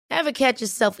Ever catch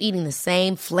yourself eating the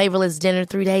same flavorless dinner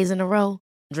 3 days in a row?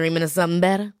 Dreaming of something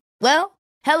better? Well,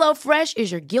 HelloFresh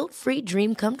is your guilt-free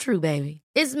dream come true, baby.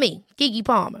 It's me, Keke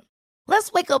Palmer.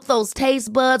 Let's wake up those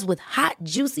taste buds with hot,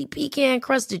 juicy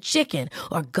pecan-crusted chicken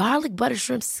or garlic butter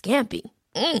shrimp scampi.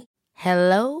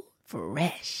 Hello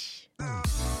Fresh.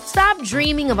 Stop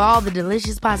dreaming of all the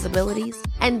delicious possibilities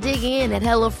and dig in at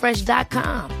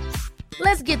HelloFresh.com.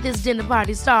 Let's get this dinner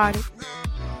party started.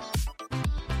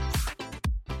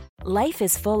 Life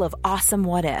is full of awesome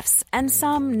what-ifs, and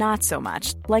some not so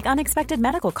much, like unexpected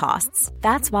medical costs.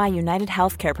 That's why United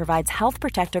Healthcare provides Health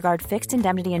Protector Guard fixed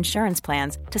indemnity insurance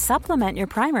plans to supplement your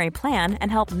primary plan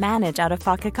and help manage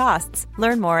out-of-pocket costs.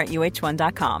 Learn more at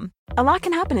UH1.com. A lot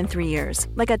can happen in 3 years,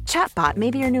 like a chatbot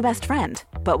may be your new best friend.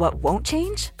 But what won't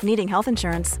change? Needing health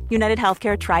insurance. United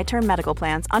Healthcare Tri-Term Medical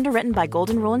Plans, underwritten by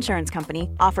Golden Rule Insurance Company,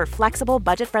 offer flexible,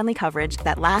 budget-friendly coverage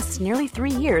that lasts nearly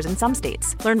 3 years in some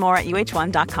states. Learn more at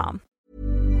UH1.com.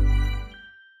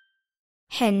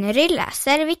 Henry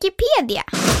läser Wikipedia.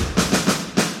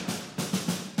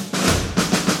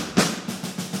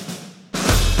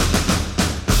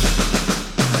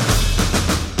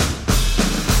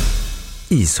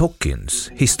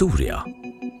 Ishockeyns historia.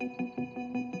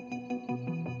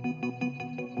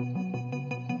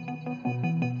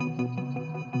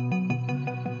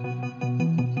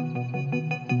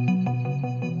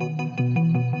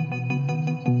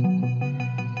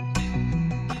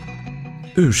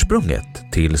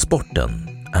 Ursprunget till sporten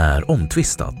är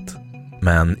omtvistat,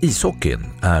 men ishockeyn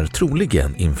är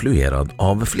troligen influerad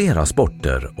av flera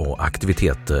sporter och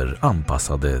aktiviteter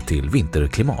anpassade till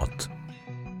vinterklimat.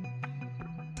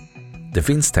 Det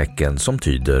finns tecken som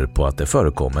tyder på att det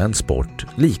förekom en sport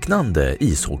liknande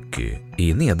ishockey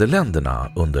i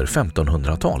Nederländerna under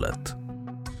 1500-talet.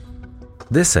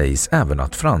 Det sägs även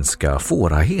att franska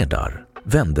fåraherdar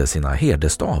vände sina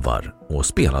herdestavar och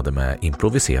spelade med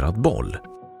improviserad boll.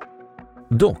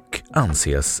 Dock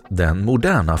anses den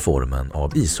moderna formen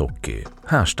av ishockey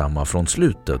härstamma från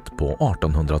slutet på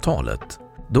 1800-talet,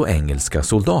 då engelska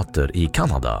soldater i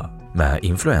Kanada med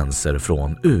influenser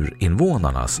från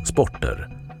urinvånarnas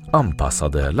sporter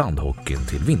anpassade landhockeyn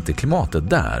till vinterklimatet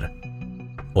där,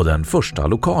 och den första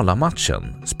lokala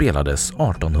matchen spelades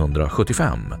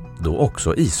 1875, då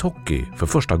också ishockey för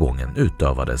första gången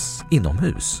utövades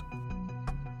inomhus.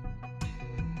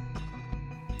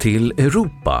 Till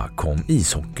Europa kom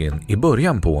ishockeyn i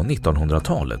början på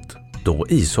 1900-talet, då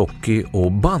ishockey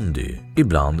och bandy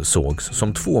ibland sågs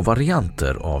som två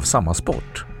varianter av samma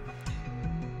sport.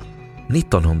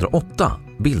 1908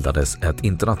 bildades ett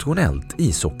internationellt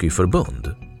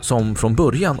ishockeyförbund som från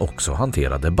början också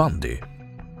hanterade bandy.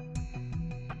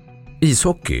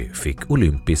 Ishockey fick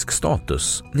olympisk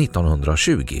status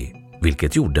 1920,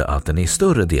 vilket gjorde att den i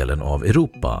större delen av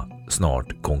Europa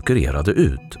snart konkurrerade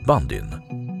ut bandyn.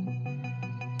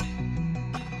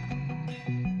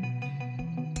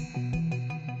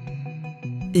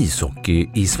 Ishockey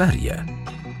i Sverige.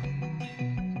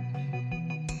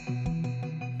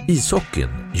 Ishockeyn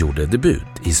gjorde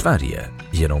debut i Sverige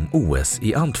genom OS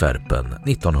i Antwerpen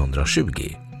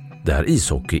 1920, där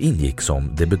ishockey ingick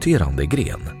som debuterande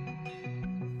gren.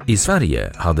 I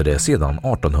Sverige hade det sedan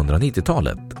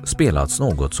 1890-talet spelats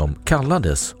något som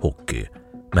kallades hockey,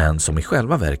 men som i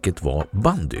själva verket var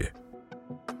bandy.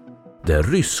 Det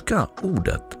ryska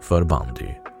ordet för bandy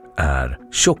är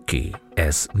tjocki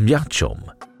s mjatchom,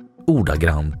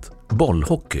 ordagrant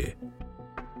bollhockey.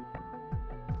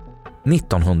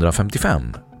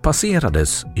 1955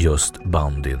 passerades just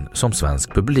bandyn som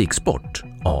svensk publiksport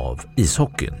av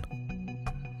ishockeyn.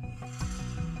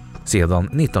 Sedan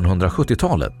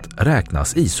 1970-talet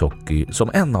räknas ishockey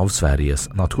som en av Sveriges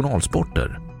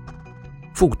nationalsporter.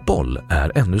 Fotboll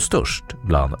är ännu störst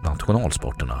bland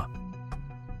nationalsporterna.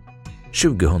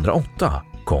 2008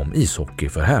 kom ishockey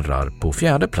för herrar på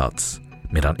 4:e plats,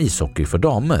 medan ishockey för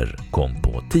damer kom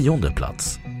på 10:e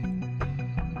plats.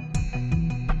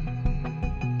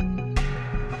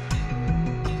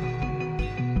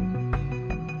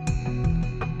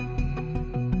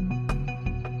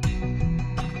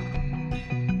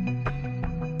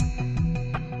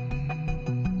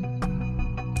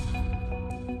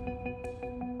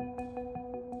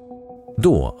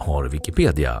 Då har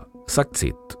Wikipedia sagt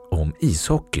sitt om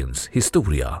ishockeyns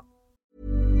historia.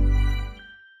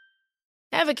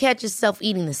 Ever catch yourself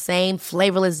eating the same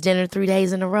flavorless dinner 3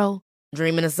 days in a row?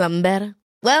 Dreaming of something better?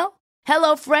 Well,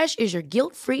 HelloFresh is your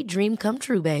guilt-free dream come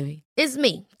true, baby. It's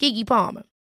me, Keke Palmer.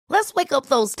 Let's wake up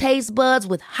those taste buds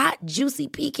with hot, juicy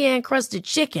pecan-crusted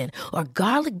chicken or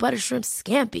garlic butter shrimp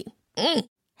scampi.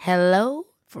 Hello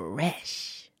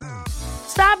Fresh.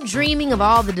 Stop dreaming of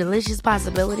all the delicious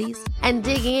possibilities and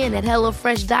dig in at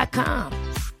HelloFresh.com.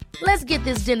 Let's get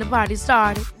this dinner party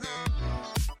started.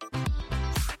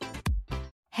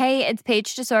 Hey, it's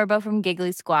Paige DeSorbo from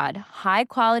Giggly Squad. High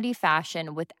quality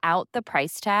fashion without the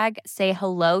price tag. Say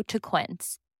hello to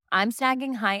Quince. I'm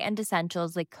snagging high-end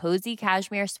essentials like cozy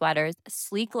cashmere sweaters,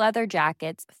 sleek leather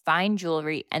jackets, fine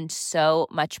jewelry, and so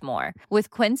much more. With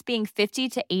Quince being 50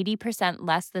 to 80%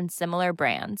 less than similar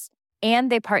brands.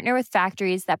 And they partner with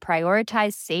factories that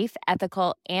prioritize safe,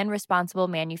 ethical, and responsible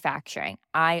manufacturing.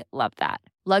 I love that.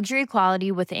 Luxury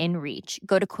quality within reach.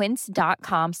 Go to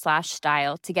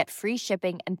quince.com/style to get free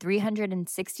shipping and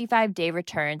 365-day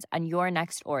returns on your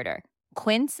next order.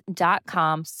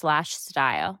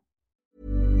 Quince.com/style.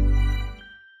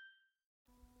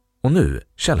 Och nu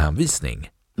källhänvisning.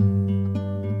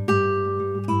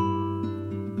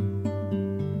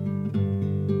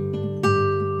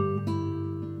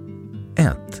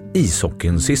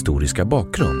 Ishockeyns historiska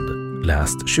bakgrund.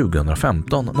 Läst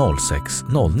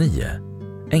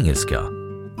 2015-06-09. Engelska.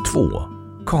 2.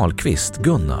 Karlqvist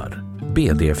Gunnar.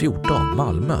 BD14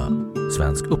 Malmö.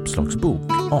 Svensk uppslagsbok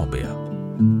AB.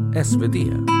 SvD.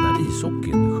 När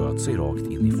ishockeyn sköt sig rakt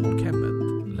in i folkhemmet.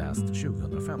 Läst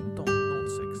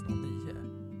 2015-06-09.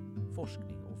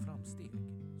 Forskning.